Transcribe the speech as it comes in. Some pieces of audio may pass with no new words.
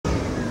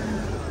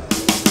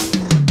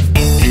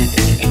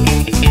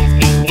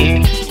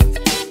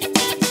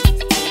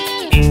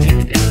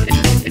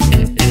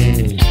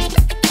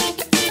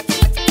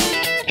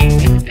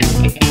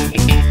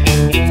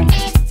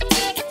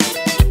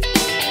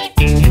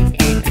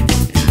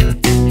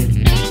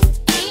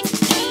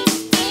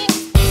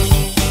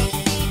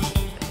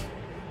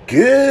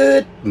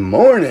Good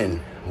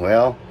morning.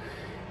 Well,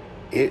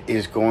 it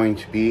is going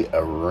to be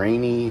a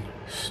rainy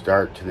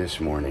start to this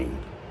morning.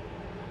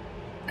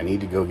 I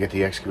need to go get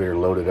the excavator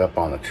loaded up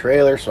on the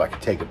trailer so I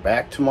can take it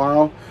back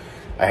tomorrow.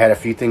 I had a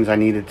few things I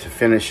needed to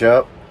finish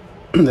up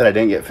that I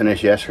didn't get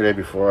finished yesterday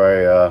before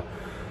I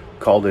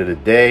called it a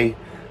day.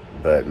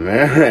 But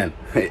man,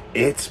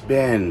 it's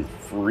been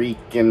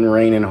freaking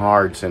raining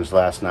hard since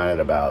last night at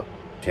about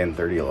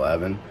 10:30,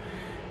 11.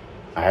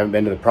 I haven't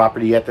been to the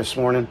property yet this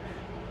morning,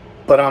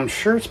 but I'm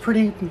sure it's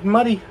pretty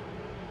muddy.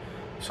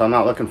 So I'm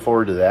not looking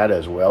forward to that,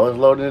 as well as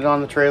loading it on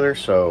the trailer.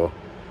 So,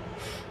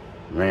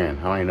 man,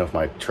 I don't even know if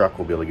my truck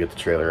will be able to get the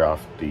trailer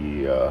off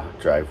the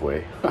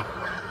driveway.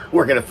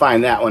 We're going to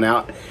find that one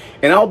out.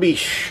 And I'll be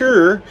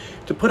sure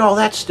to put all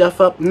that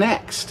stuff up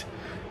next.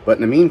 But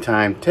in the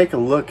meantime, take a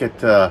look at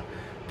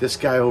this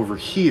guy over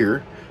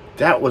here.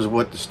 That was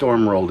what the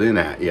storm rolled in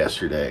at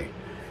yesterday.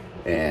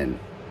 And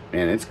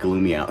it's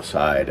gloomy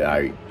outside.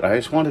 I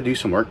just want to do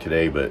some work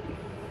today, but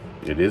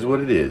it is what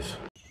it is.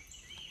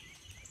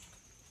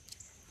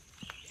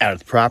 Out at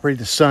the property,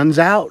 the sun's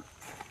out.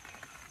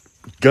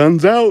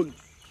 Guns out.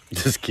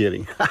 Just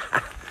kidding.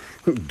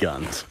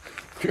 Guns.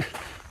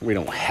 We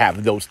don't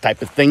have those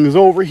type of things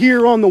over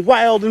here on the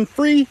wild and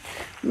free.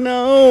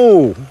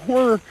 No,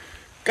 we're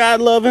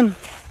God-loving,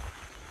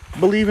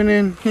 believing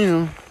in,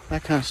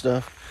 that kind of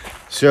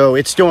stuff. So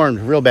it stormed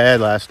real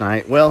bad last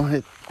night. Well,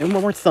 and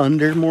more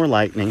thunder, more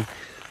lightning,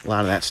 a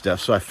lot of that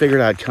stuff. So I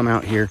figured I'd come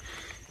out here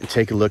and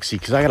take a look-see,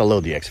 because I got to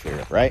load the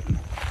excavator up, right?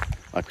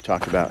 Like we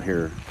talked about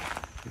here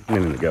a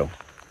minute ago.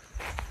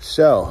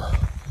 So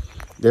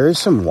there is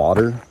some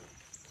water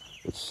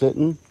that's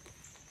sitting,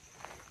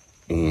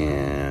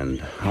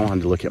 and I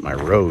wanted to look at my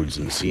roads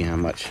and see how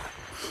much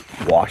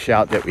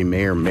washout that we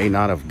may or may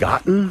not have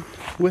gotten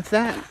with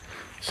that.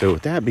 So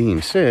with that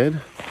being said,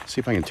 let's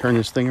see if I can turn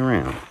this thing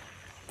around.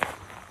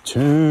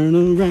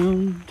 Turn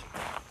around.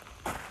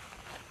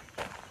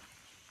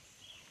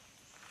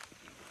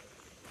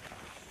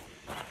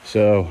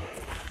 So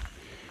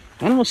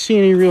I don't see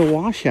any real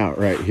washout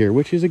right here,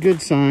 which is a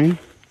good sign.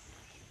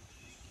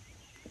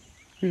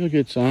 Real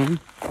good sign.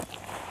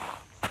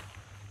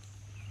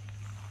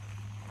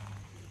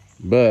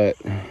 But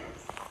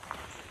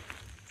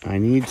I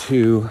need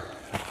to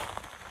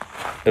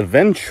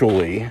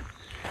eventually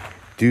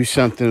do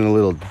something a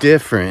little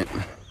different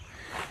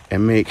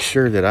and make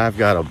sure that I've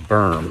got a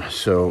berm.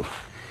 So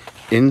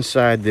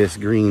inside this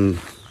green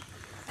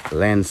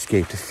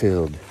landscaped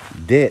filled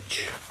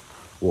ditch,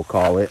 we'll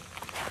call it,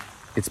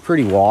 it's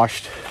pretty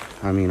washed.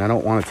 I mean, I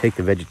don't want to take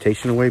the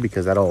vegetation away,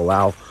 because that'll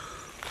allow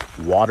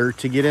water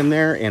to get in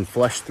there and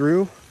flush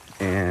through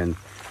and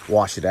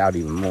wash it out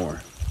even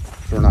more.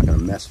 So we're not going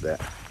to mess with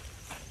that.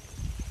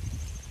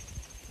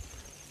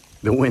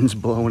 The wind's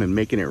blowing and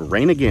making it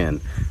rain again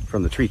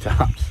from the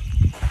treetops.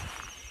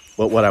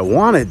 But what I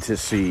wanted to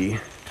see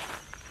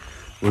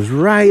was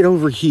right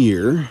over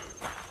here.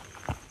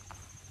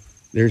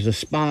 There's a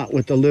spot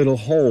with a little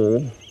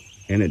hole,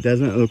 and it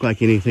doesn't look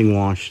like anything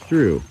washed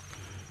through.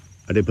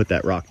 I did put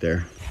that rock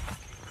there.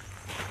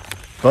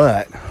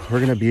 But we're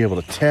going to be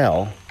able to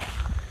tell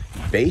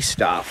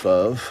based off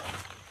of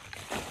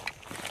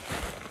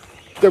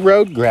the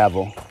road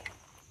gravel.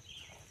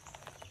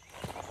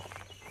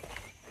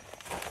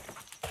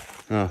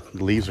 Oh,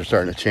 the leaves are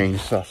starting to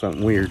change. Saw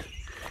something weird.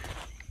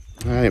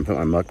 I didn't put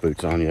my muck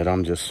boots on yet.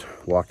 I'm just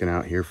walking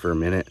out here for a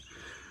minute.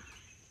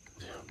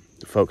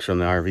 The folks from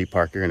the RV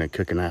park are going to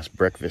cook a nice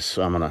breakfast,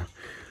 so I'm going to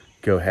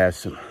go have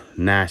some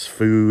nice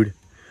food,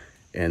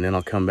 and then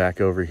I'll come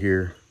back over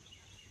here,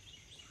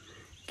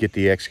 get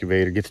the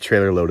excavator, get the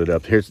trailer loaded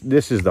up.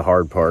 This is the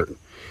hard part.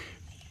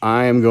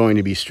 I am going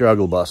to be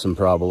struggle bussing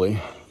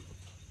probably.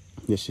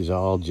 This is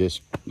all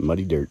just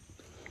muddy dirt.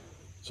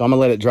 So I'm going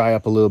to let it dry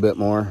up a little bit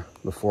more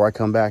before I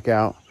come back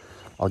out.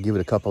 I'll give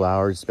it a couple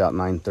hours. It's about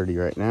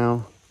 9:30 right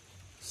now.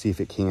 See if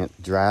it can't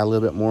dry a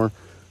little bit more.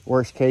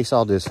 Worst case,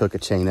 I'll just hook a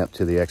chain up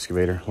to the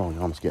excavator. Oh, I'm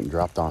almost getting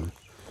dropped on.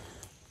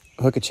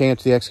 Hook a chain up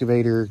to the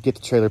excavator, get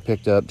the trailer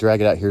picked up, drag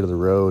it out here to the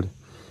road.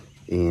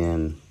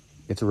 And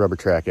it's a rubber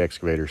track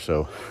excavator,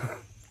 so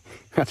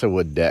that's a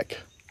wood deck.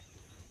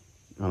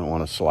 I don't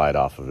want to slide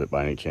off of it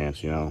by any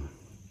chance, too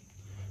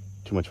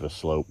much of a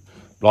slope.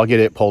 But I'll get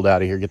it pulled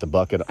out of here, get the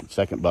bucket,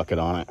 second bucket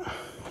on it,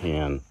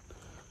 and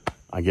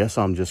I guess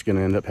I'm just going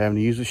to end up having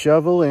to use a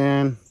shovel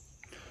and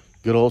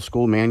good old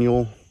school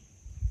manual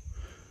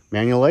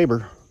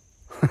labor.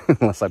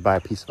 Unless I buy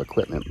a piece of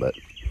equipment, but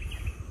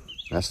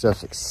that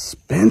stuff's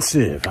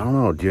expensive. I don't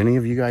know. Do any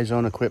of you guys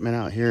own equipment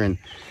out here in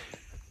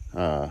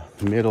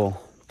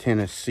middle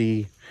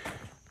Tennessee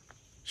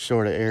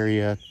sort of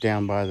area,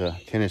 down by the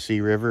Tennessee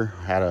River?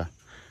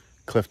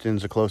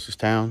 Clifton's the closest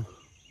town.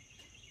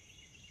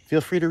 Feel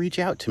free to reach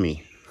out to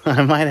me.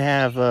 I might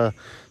have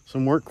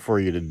some work for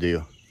you to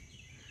do.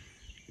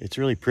 It's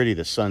really pretty.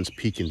 The sun's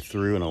peeking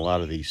through in a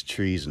lot of these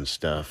trees and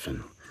stuff,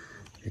 and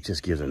it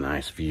just gives a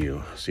nice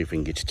view. See if we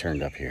can get you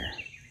turned up here.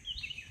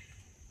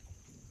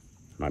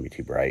 Might be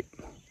too bright.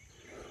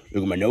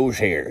 Look at my nose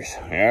hairs.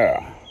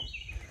 Yeah.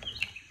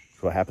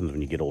 That's what happens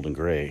when you get old and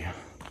gray.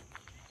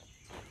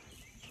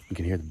 You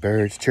can hear the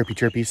birds, chirpy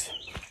chirpies.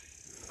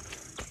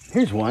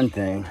 Here's one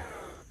thing.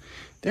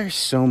 There's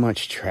so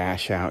much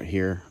trash out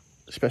here,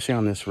 especially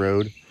on this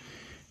road.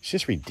 It's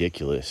just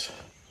ridiculous.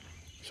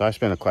 So I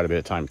spent quite a bit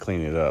of time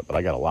cleaning it up, but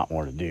I got a lot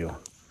more to do.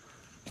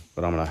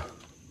 But I'm gonna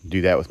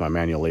do that with my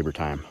manual labor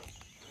time.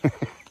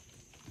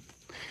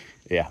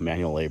 Yeah,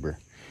 manual labor.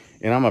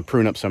 And I'm gonna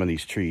prune up some of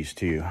these trees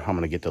too. I'm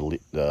gonna get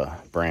the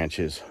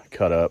branches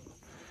cut up,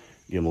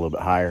 get them a little bit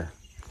higher.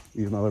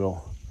 Use my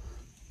little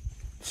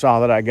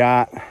saw that I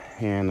got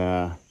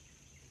and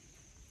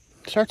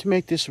start to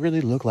make this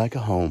really look like a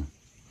home.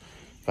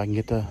 If I can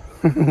get the,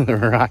 the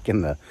rock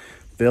and the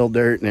fill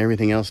dirt and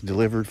everything else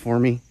delivered for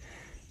me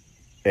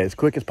as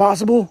quick as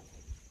possible,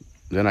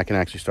 then I can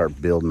actually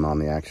start building on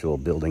the actual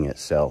building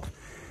itself.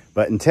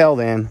 But until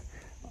then,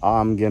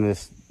 I'm gonna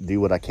do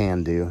what I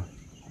can do.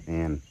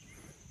 And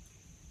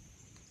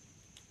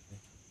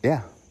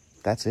yeah,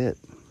 that's it.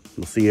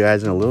 We'll see you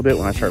guys in a little bit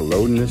when I start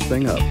loading this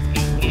thing up.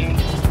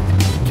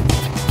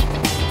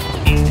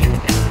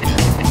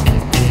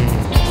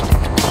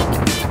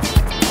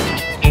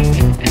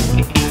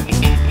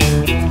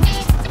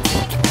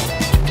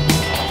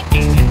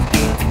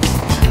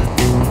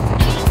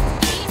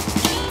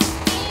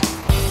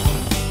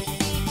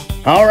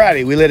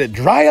 Alrighty, we let it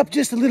dry up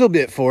just a little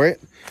bit for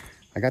it.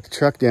 I got the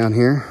truck down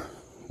here.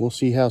 We'll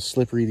see how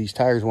slippery these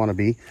tires want to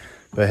be.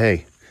 But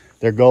hey,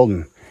 they're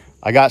golden.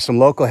 I got some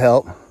local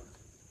help.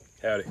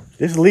 Howdy.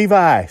 This is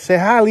Levi. Say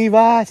hi,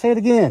 Levi. Say it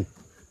again.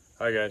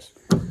 Hi, guys.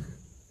 But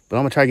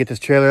I'm going to try to get this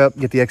trailer up,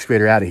 get the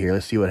excavator out of here.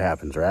 Let's see what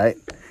happens, right?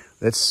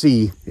 Let's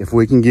see if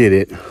we can get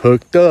it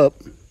hooked up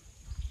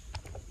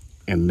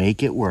and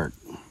make it work.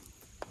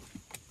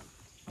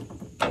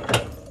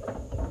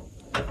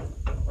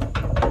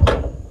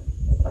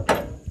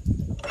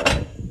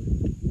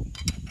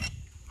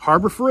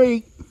 Harbor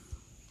Freight,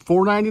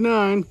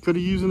 $4.99. Could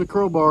have used in the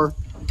crowbar.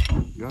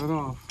 Got it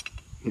off.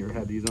 You ever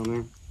had these on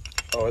there?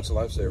 Oh, it's a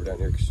lifesaver down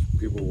here because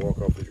people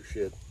walk off with your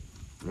shit.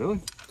 Really?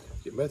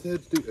 Get meth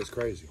heads, dude. That's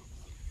crazy.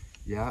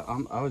 Yeah,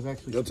 I was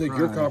actually They'll surprised. take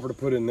your copper to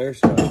put in their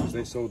stuff because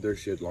they sold their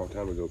shit a long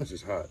time ago because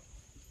it's hot.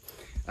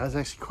 I was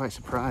actually quite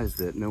surprised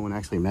that no one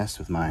actually messed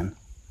with mine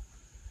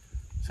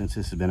since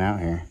this has been out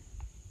here.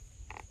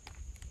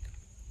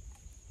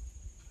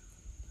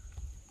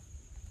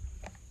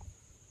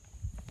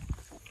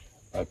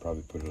 I'd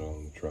probably put it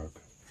on the truck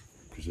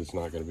because it's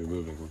not going to be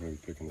moving. We're going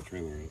to be picking the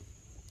trailer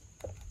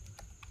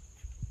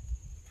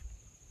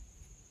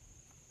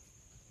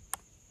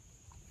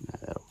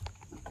up.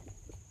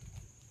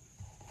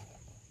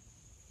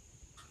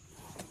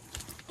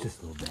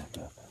 Just a little back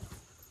up.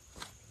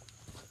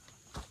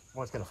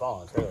 Well, it's going to fall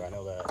on the trailer, I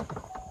know that.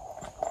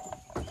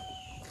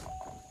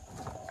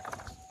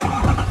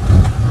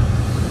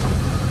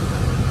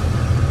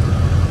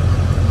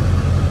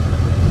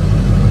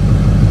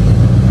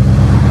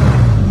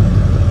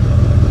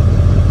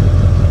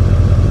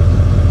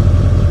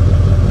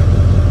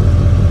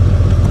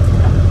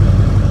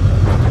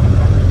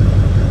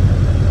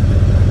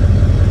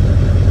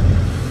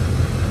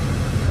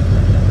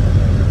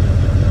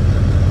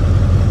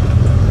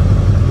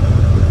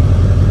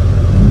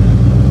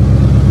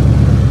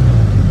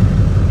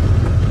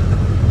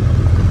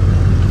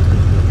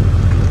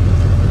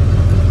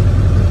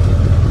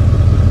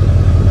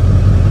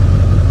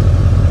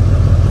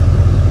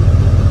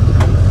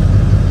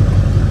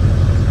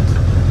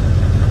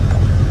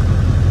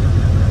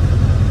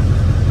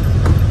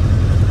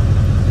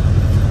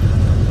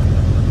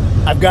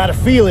 Got a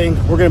feeling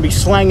we're going to be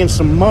slanging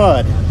some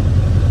mud. Oh,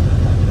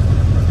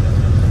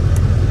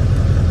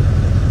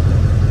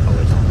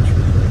 it's on the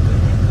tree right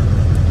there.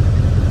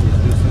 Just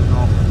loosen it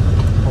off.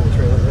 Pull the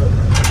trailer up.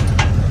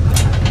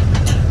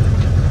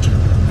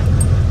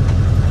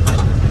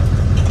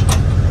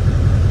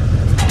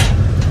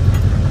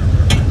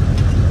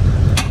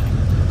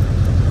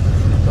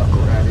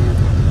 Buckle right in.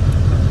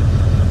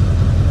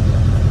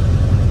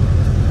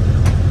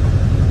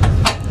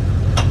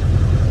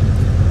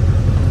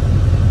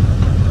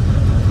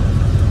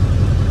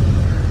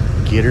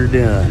 Get her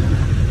done.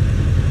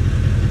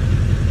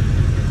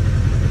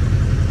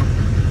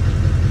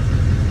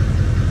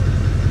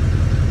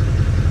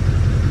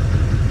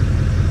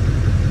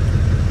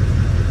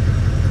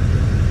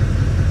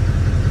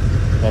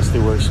 That's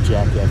the worst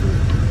jack ever.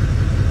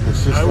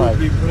 It's just I like,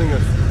 would be putting a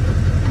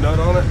nut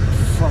on it.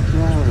 Fuck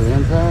yeah, with the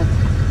impact.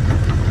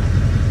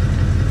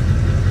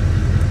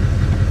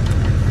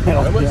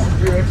 How much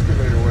is your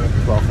excavator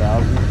worth?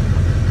 12,000.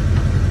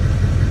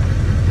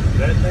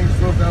 That thing's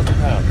 12,000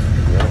 pounds.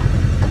 Yeah.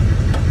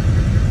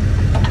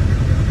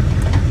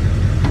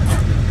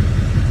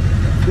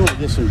 I'm going to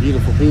get some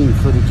beautiful beam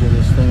footage of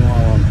this thing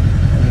while I'm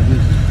going to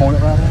just point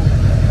it right at it.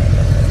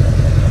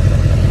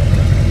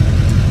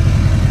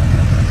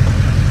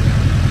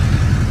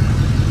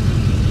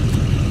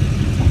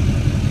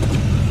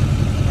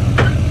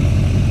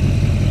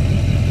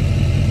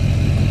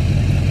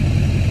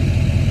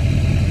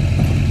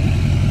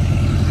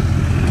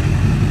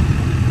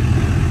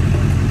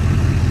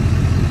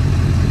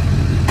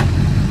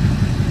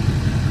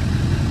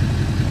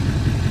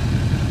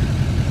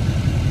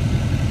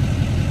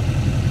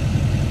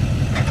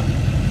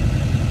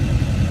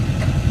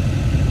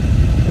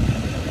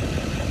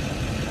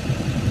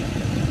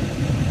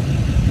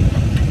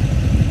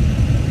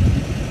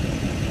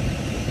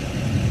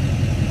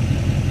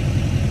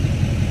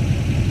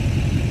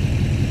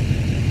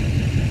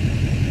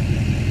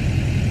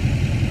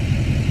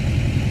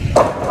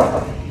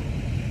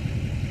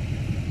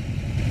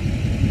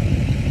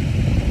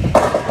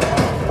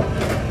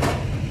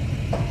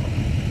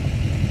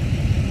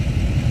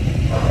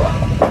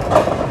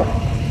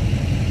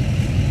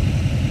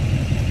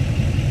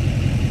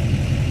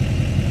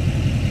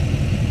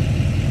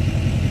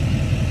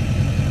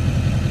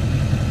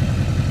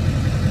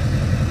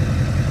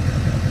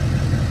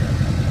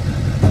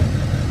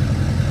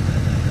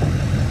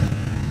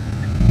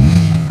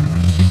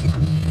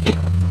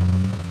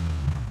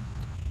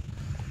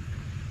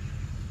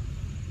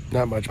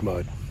 not much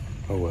mud.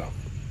 Oh well.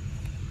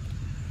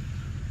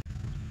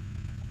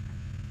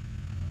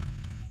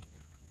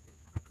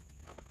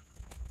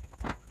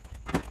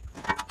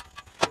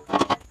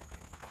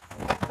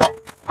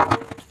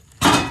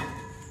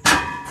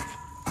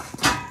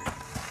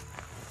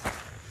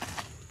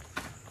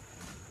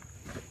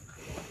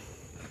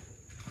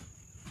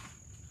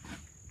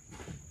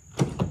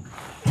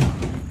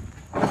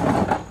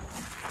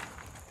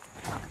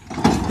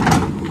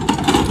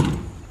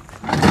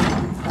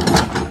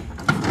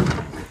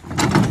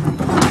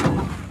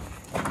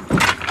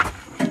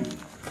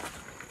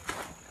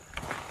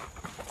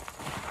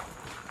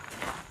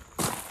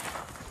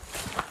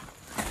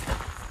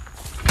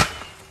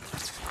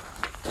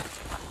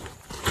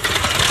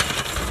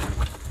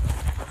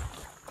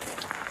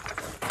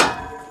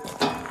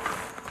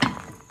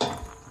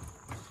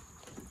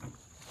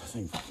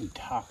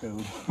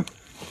 Tacoed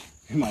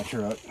in my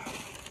truck.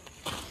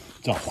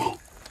 It's all.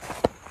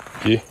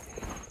 Yeah.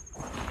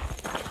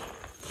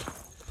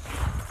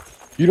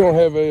 You don't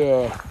have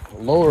a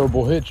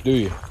lowerable hitch, do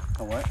you?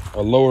 A what?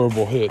 A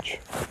lowerable hitch.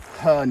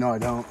 No, I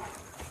don't.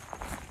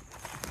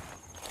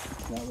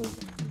 That was...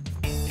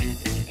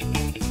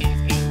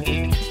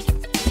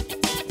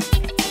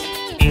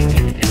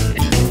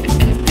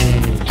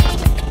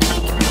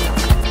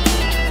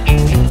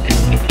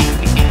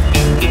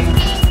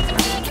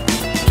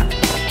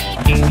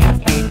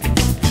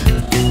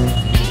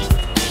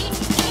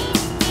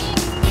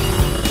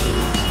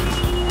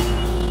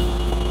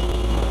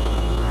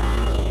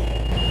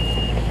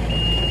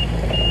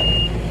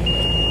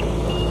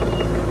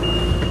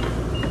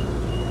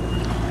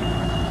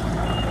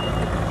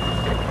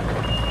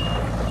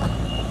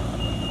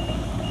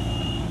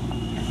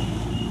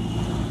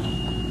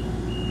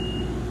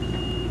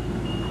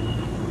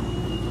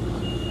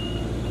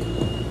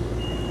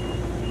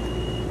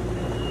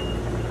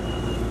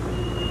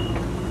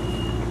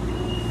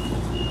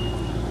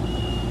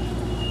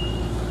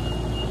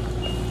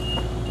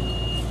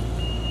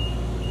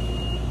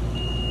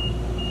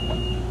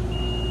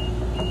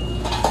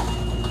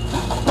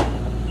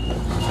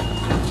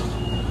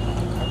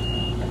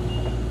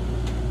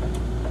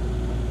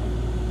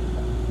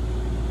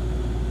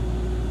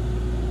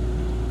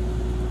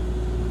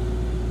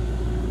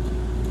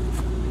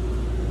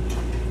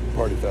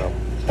 Party foul.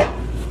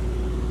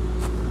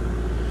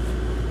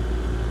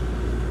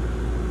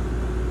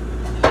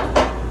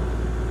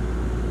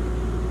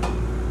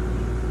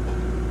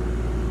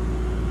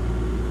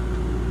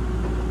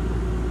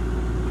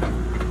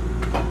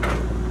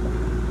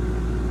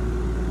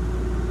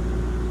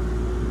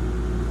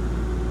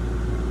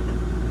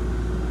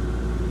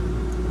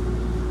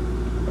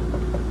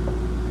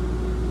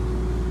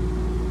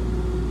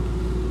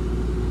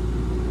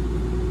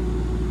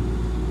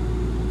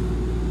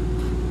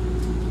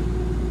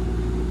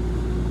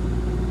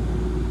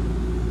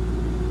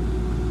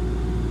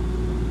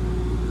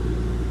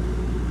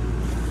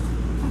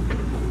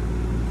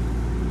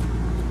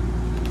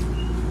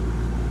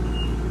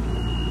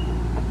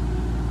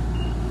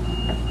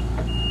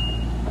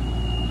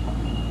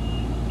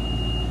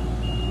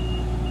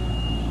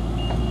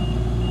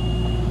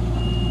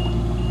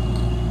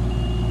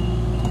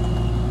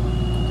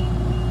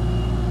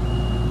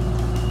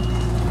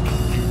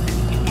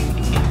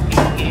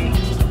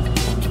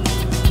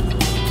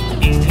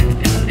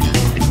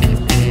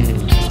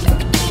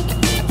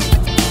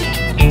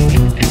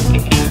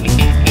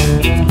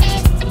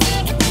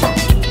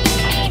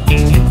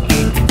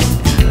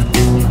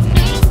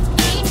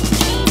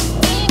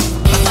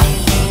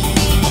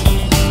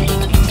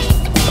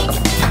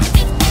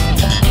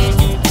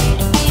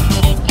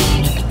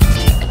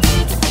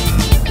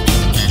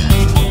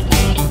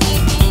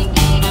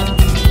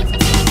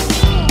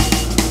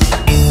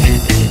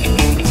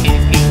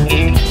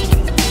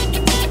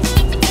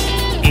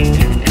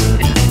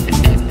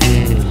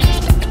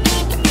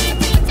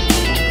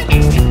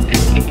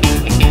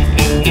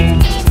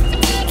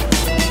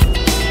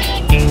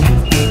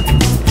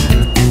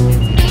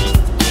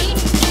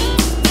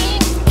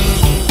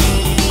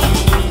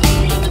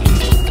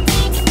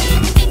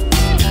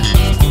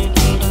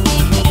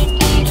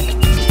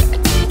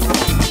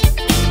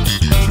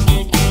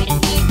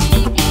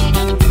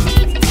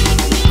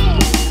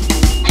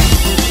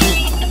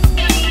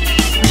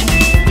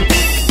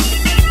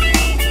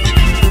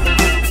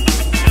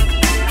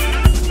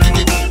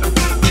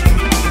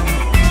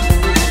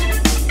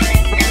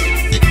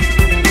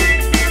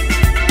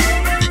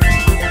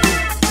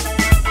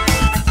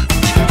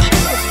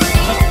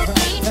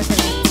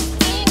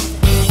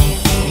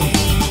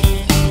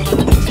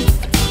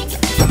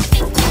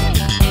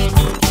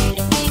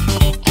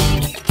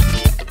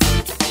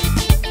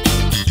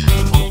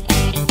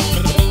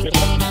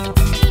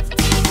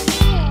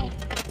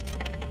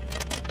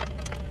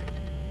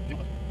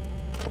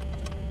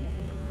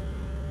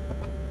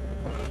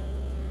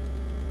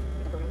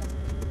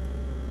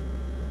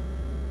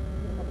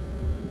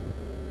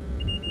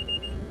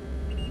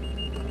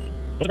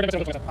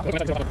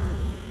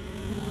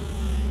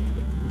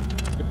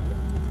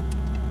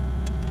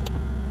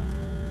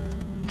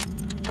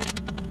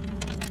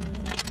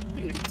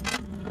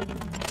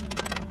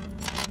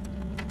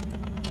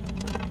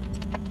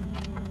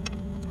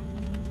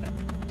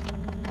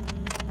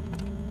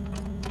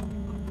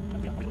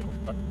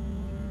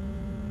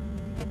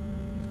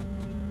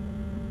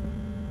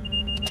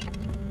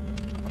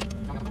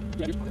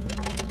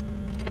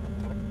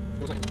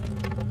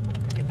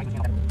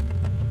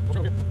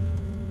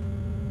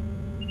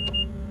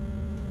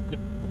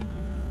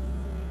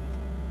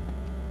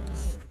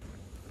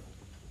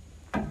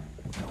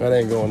 That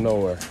ain't going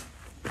nowhere.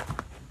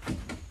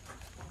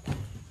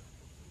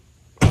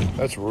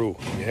 That's a rule.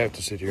 You have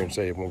to sit here and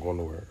say it won't go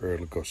nowhere, or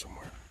it'll go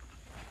somewhere.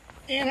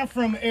 And I'm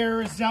from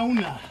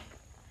Arizona.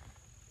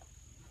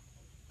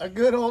 A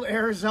good old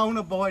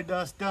Arizona boy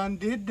done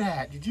did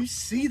that. Did you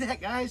see that,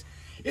 guys?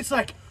 It's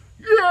like,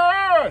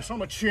 yes,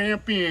 I'm a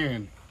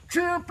champion.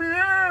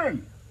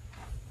 Champion!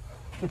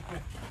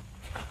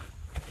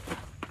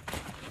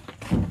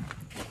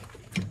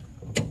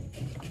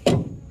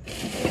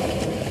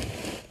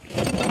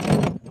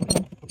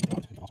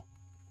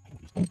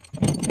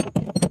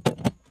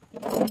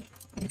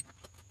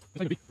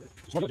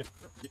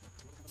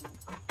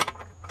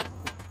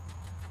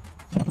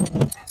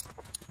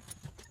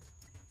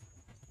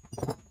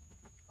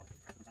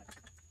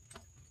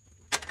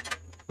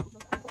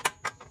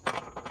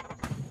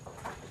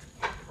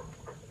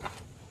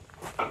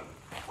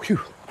 Whew.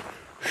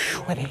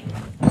 Sweaty.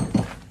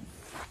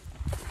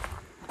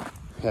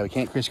 Yeah, we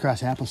can't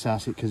crisscross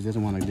applesauce it because it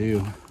doesn't want to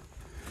do.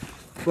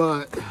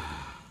 But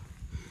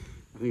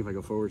I think if I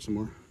go forward some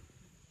more,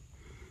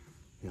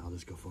 yeah, I'll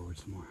just go forward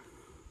some more.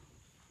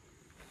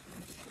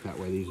 That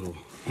way these will.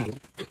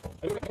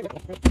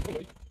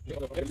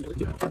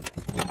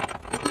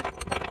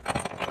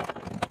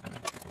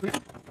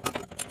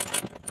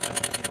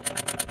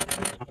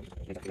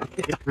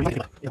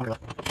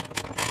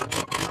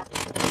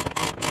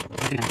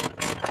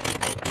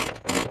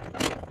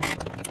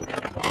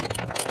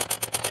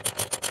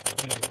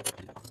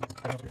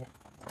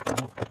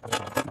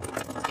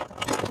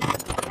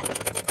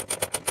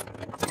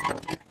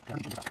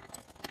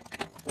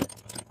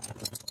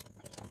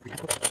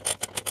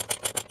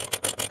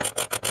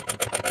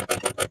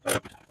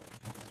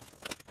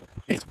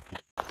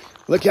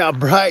 Look how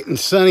bright and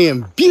sunny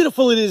and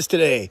beautiful it is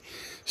today.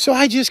 So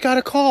I just got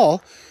a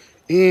call,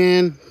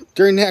 and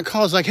during that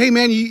call, it's like, hey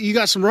man, you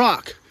got some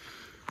rock.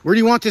 Where do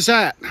you want this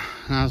at?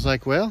 And I was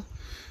like, well,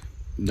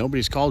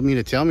 nobody's called me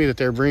to tell me that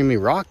they're bringing me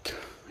rock.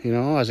 You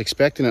know, I was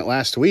expecting it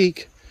last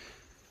week.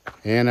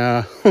 And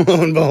lo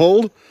and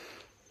behold,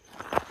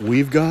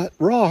 we've got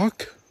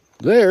rock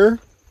there.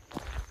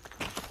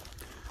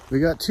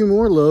 We got 2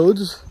 more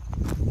loads.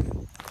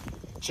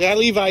 Chad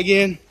Levi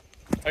again.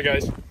 Hi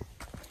guys.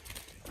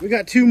 We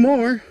got 2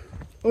 more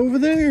over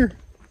there.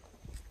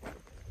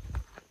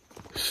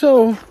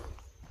 So,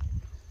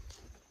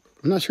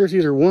 I'm not sure if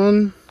these are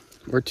 1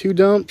 or 2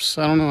 dumps.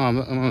 I don't know. I'm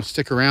going to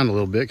stick around a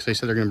little bit because they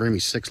said they're going to bring me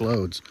 6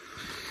 loads.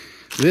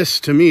 This,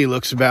 to me,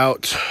 looks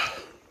about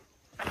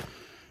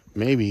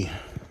maybe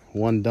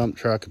 1 dump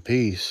truck a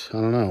piece.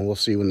 I don't know. We'll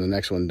see when the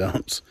next one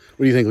dumps.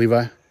 What do you think,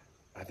 Levi?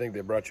 I think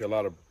they brought you a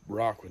lot of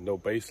rock with no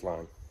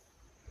baseline.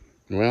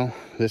 Well,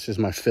 this is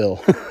my fill.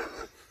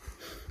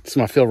 This is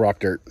my fill rock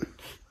dirt.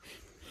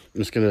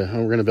 We're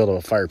gonna build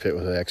a fire pit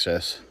with the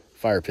excess.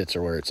 Fire pits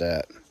are where it's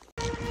at.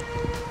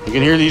 You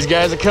can hear these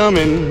guys are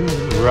coming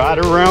right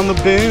around the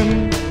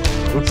bend.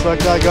 Looks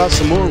like I got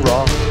some more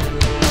rock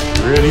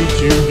ready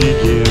to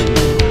begin.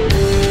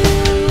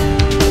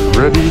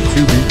 Ready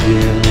to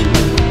begin.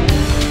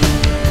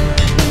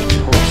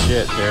 Oh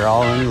shit, they're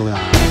all in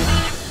line.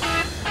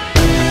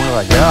 And what do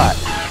I got?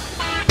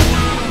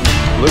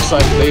 Looks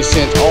like they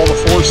sent all the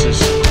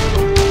forces.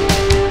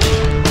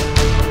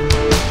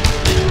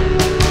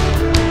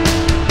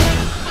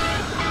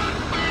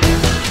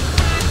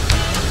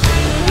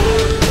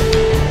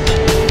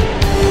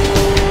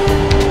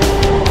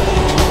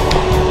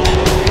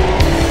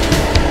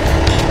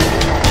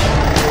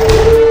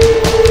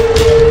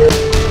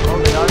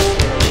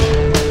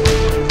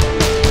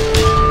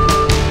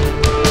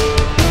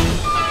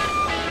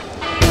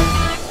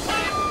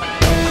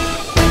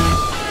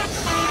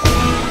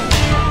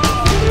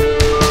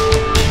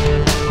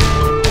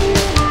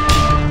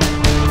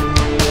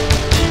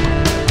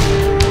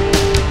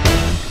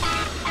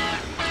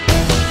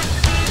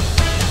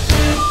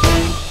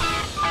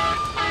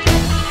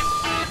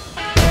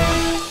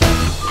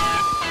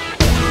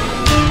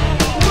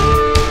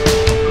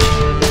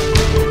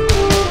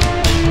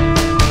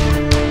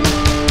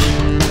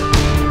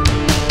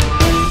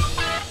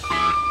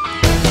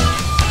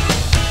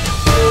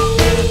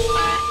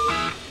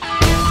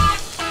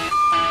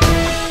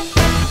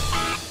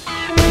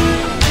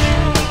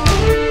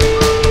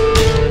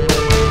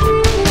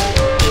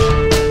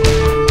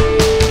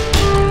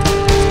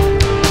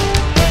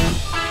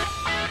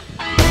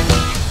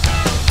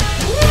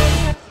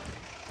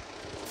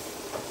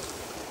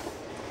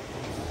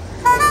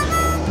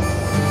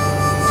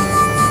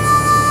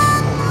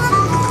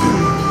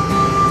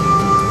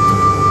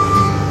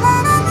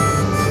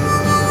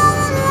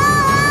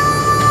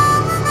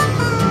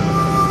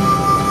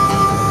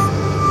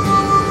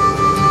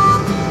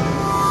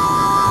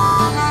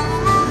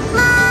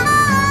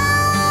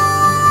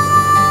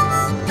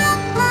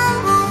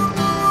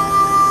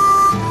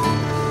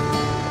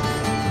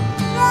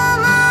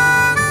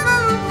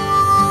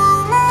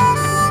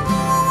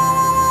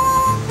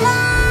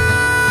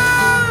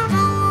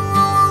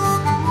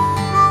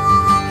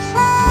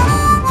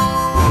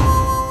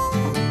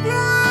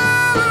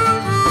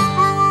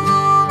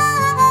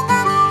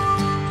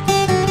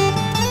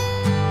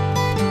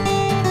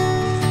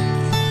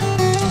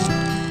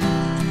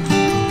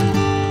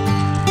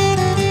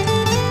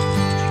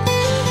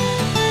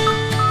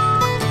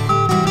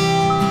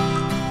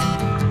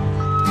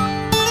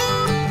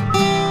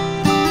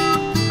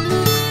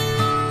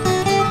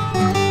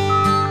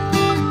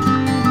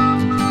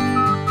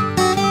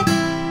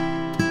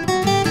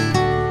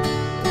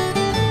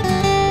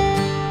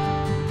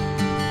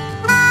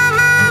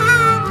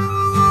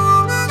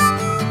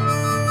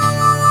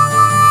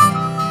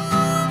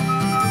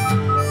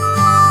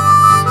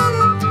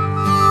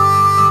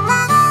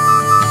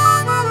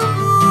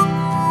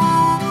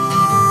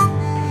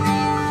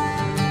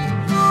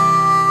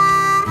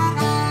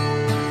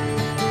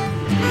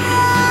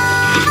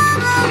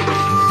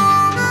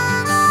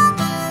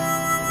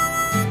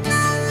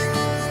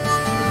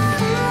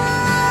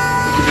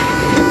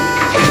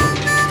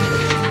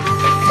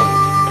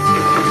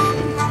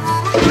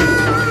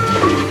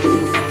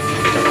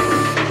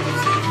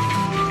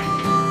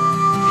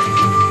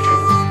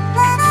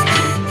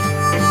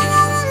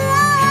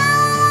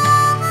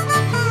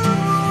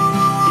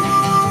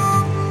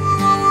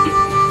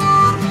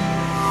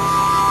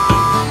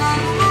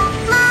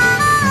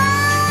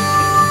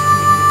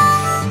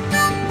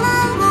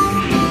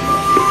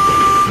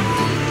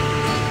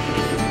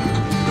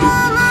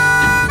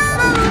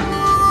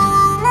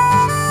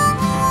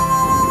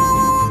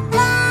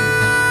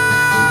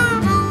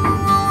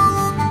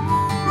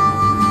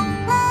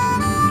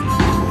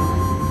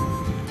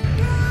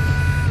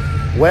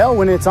 Well,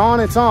 when it's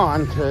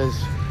on, because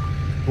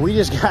we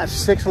just got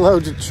 6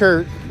 loads of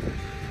Chirt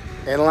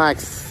in like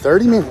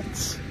 30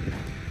 minutes.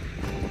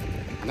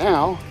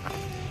 Now,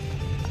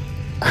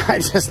 I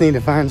just need to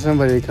find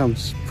somebody to come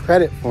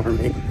spread it for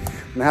me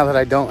now that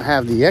I don't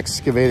have the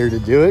excavator to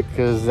do it,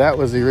 because that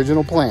was the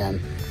original plan.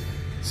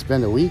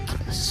 Spend a week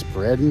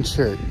spreading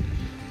Chirt.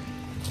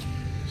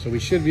 So we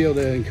should be able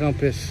to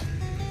encompass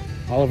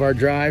all of our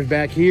drive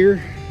back here,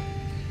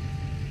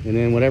 and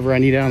then whatever I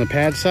need out on the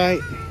pad site.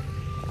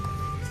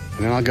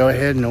 And then I'll go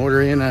ahead and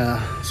order in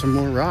some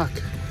more rock,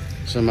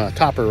 some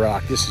topper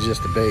rock. This is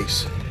just the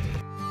base.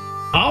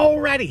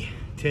 Alrighty,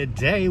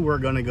 today we're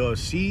gonna go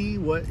see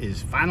what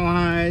is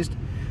finalized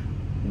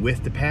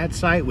with the pad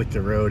site, with the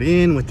road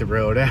in, with the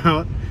road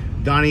out.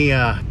 Donnie,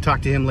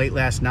 talked to him late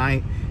last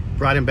night,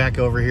 brought him back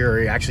over here.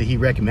 Or actually, he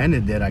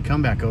recommended that I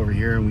come back over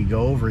here and we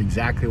go over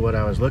exactly what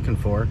I was looking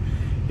for,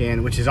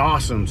 and which is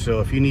awesome. So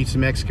if you need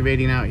some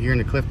excavating out here in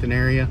the Clifton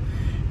area,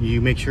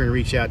 you make sure to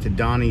reach out to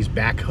Donnie's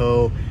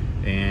Backhoe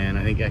and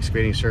I think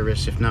excavating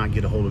service. If not,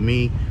 get a hold of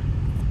me.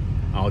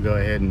 I'll go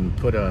ahead and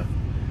put a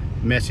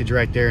message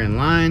right there in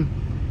line,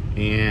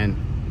 and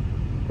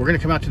we're gonna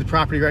come out to the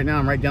property right now.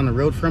 I'm right down the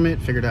road from it.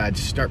 Figured I'd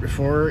start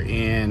before,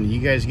 and you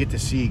guys get to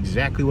see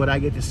exactly what I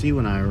get to see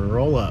when I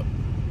roll up.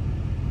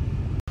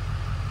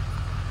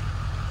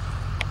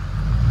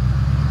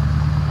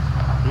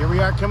 Here we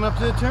are coming up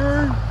to the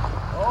turn.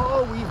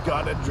 Oh, we've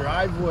got a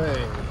driveway.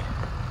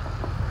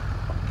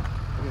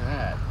 Look at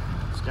that.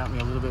 It's got me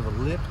a little bit of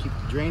a lip, keep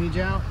the drainage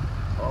out.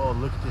 Oh,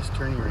 look at this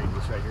turning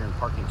radius right here in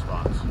parking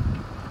spots.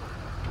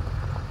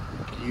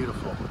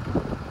 Beautiful.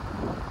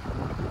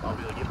 I'll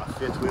be able to get my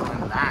 5th wheel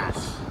in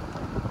nice.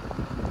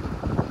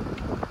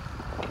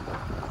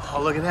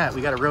 Oh, look at that.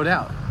 We got a road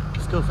out.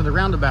 Let's go for the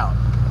roundabout.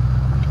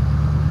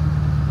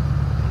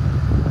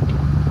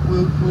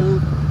 Woot,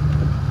 woot.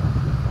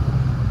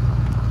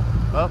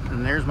 Oh,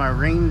 and there's my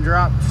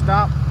raindrop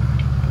stop.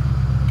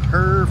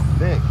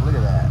 Perfect. Look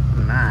at that.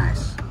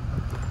 Nice.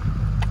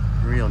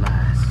 Real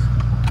nice.